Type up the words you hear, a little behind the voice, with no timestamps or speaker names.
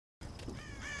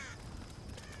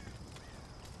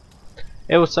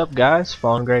Hey, what's up guys?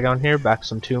 Fallen Graygon here, back with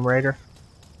some Tomb Raider.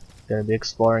 Gonna be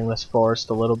exploring this forest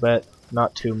a little bit.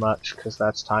 Not too much, because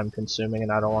that's time consuming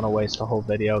and I don't want to waste a whole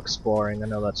video exploring. I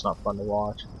know that's not fun to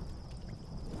watch.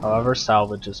 However,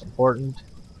 salvage is important.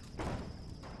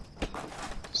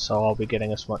 So I'll be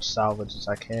getting as much salvage as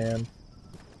I can.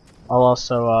 I'll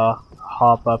also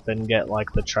hop up and get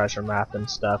like the treasure map and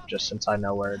stuff, just since I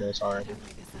know where it is already.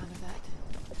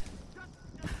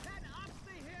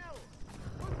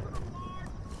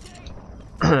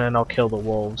 And I'll kill the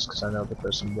wolves, because I know that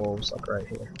there's some wolves like right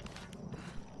here.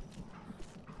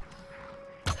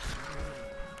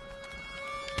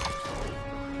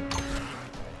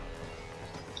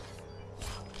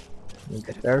 Let me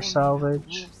get their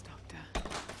salvage.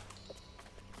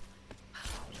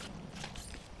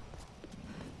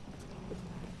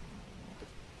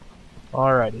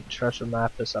 Alrighty, treasure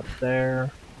map is up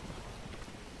there.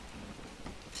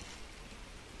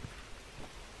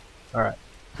 Alright,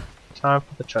 time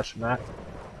for the treasure map.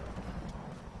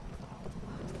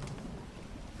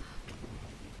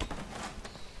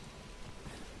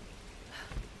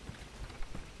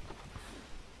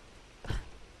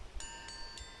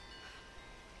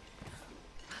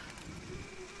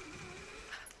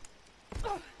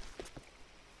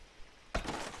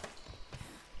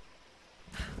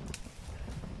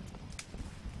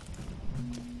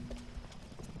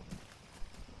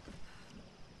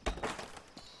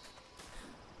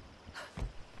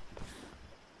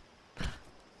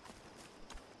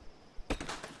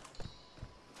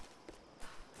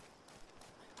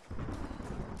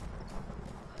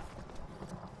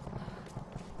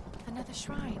 Another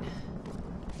shrine.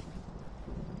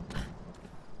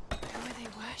 Who are they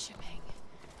worshipping?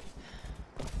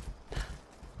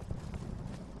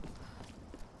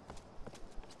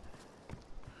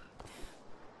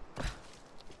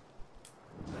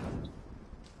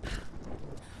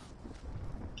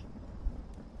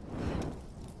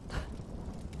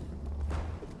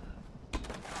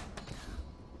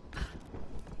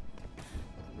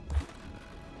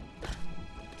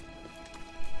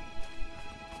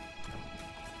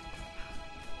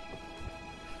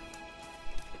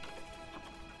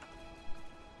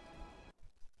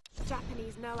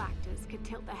 Japanese no actors could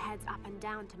tilt their heads up and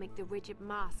down to make the rigid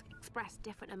mask express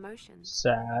different emotions.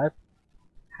 Sad.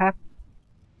 Happy.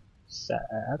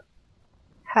 Sad.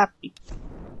 Happy.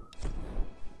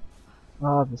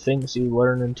 Ah, the things you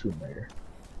learn in Tomb Raider.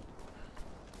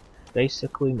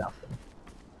 Basically nothing.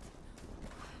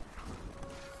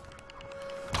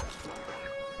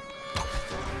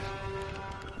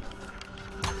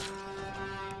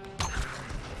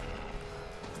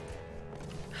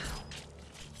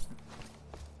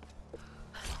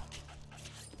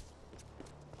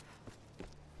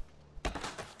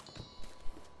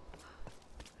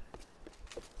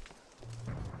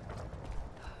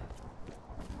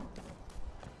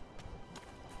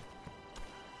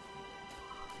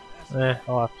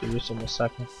 I'll have to use them in a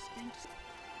second.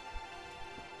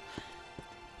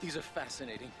 These are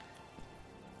fascinating.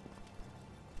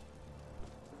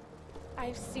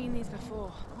 I've seen these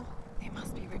before. They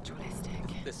must be ritualistic.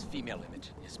 This female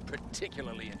image is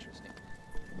particularly interesting.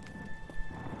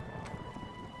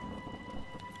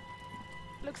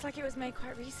 Looks like it was made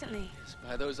quite recently. It's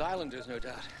by those islanders, no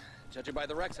doubt. Judging by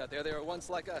the wrecks out there, they were once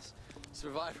like us.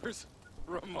 Survivors.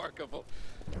 Remarkable.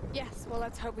 Yes, well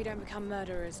let's hope we don't become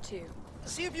murderers too.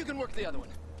 See if you can work the other one.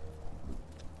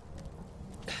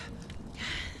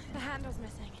 The handle's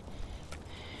missing.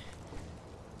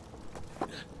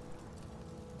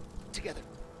 Together.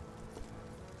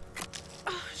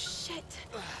 Oh shit!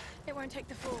 It won't take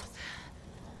the force.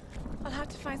 I'll have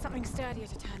to find something sturdier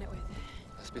to turn it with.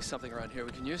 Must be something around here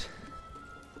we can use.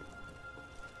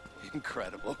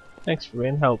 Incredible. Thanks for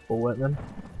being helpful, Whitman.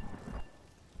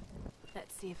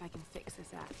 Let's see if I can fix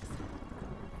this axe.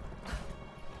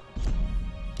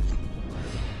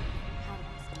 How do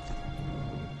I start?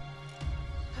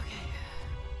 Okay.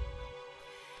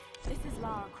 This is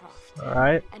Lara Croft.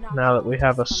 Alright, now that we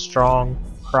have a strong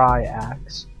pry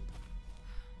axe,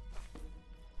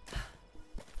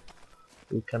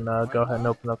 we can go ahead and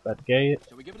open up that gate,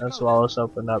 as well as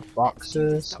open up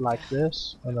boxes like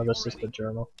this. I know this is the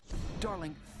journal.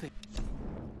 Darling,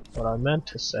 What I meant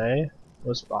to say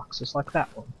was boxes like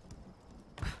that one,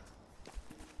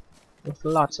 with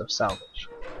lots of salvage.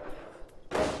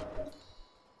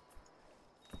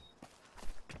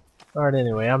 Alright,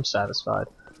 anyway, I'm satisfied.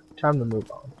 Time to move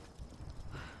on.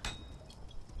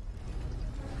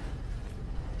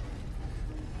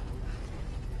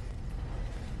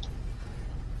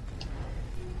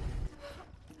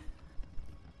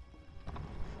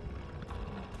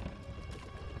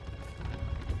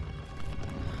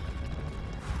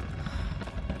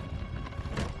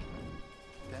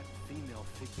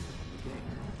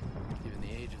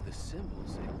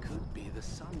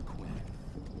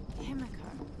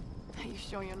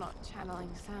 sure you're not channeling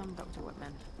Sam, Dr.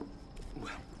 Whitman?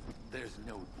 Well, there's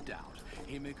no doubt.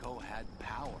 Himiko had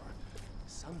power.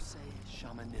 Some say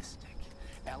shamanistic,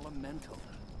 elemental.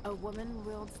 A woman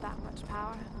wields that much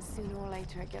power, and sooner or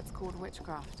later it gets called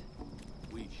witchcraft.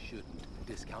 We shouldn't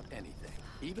discount anything,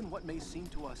 even what may seem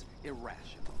to us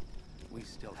irrational. We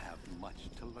still have much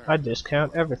to learn. I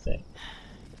discount everything.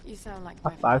 You sound like I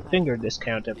my father. 5-finger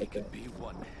discount It everything. could be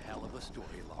one hell of a story,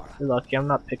 Laura. You're lucky I'm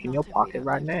not picking your Not if we pocket don't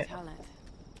right know now. to tell it.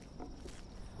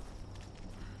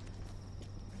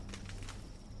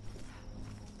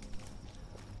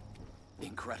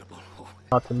 Incredible.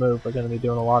 Not to move, we're going to be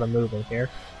doing a lot of moving here.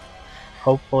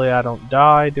 Hopefully I don't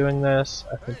die doing this.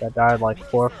 I think I died like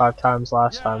 4 or 5 times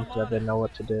last time because I didn't know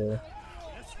what to do.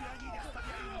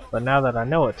 But now that I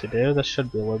know what to do, this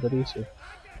should be a little bit easier.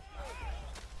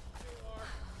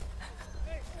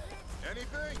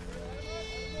 Anything?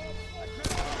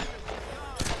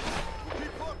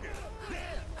 Keep looking.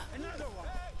 Another one.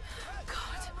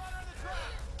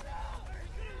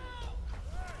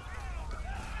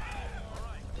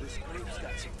 This grave's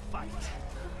got some fight.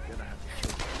 Gonna have to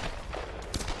kill him.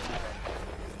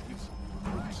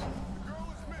 The girl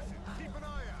is missing. Keep an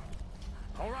eye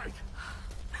out. All right.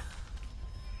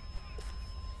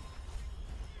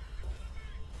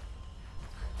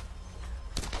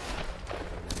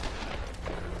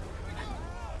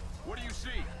 What do you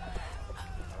see?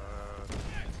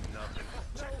 Nothing.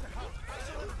 Check the house.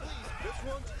 This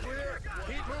one's clear.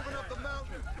 Keep moving up the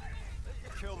mountain.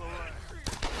 Kill the rest.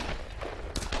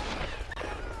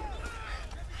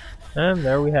 And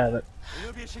there we have it.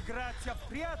 Lubisz grać w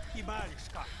прятки,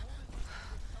 Mariszka.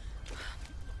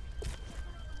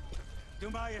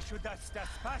 Думаешь, удастся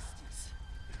спастись?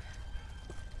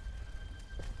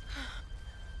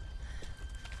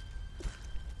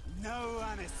 No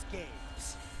one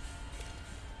escapes.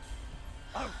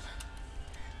 Out.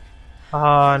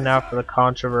 Ah, now for the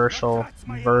controversial,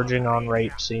 verging on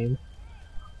rape scene.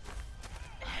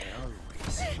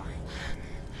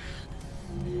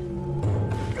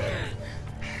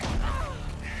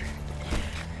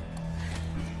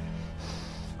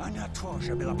 Она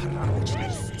тоже была порочной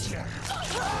стервой.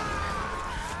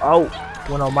 Oh,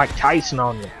 went on Mike Tyson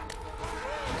on you.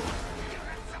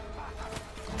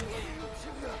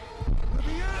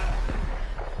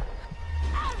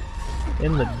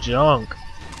 In the junk.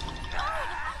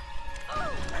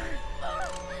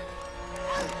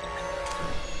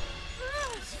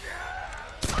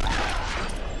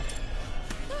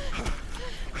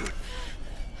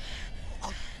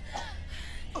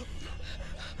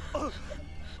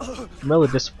 I'm really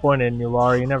disappointed in you,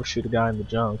 Laura. You never shoot a guy in the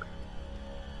junk.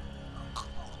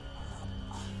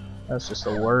 That's just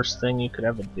the worst thing you could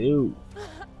ever do.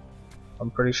 I'm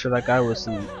pretty sure that guy was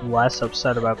less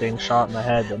upset about being shot in the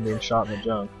head than being shot in the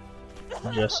junk.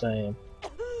 I'm just saying.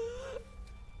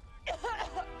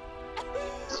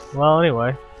 Well,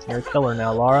 anyway, you're a killer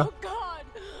now, Laura. Oh, God.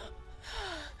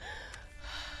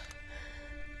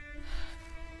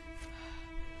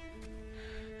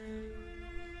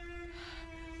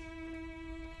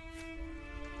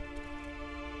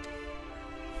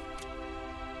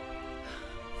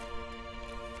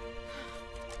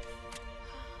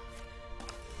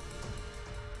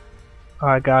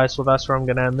 Alright guys, well that's where I'm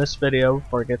going to end this video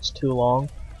before it gets too long.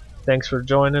 Thanks for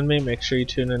joining me. Make sure you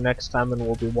tune in next time and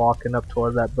we'll be walking up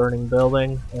toward that burning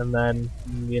building and then,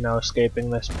 you know, escaping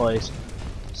this place.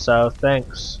 So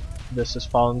thanks. This is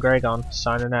Fallen Graygon,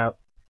 signing out.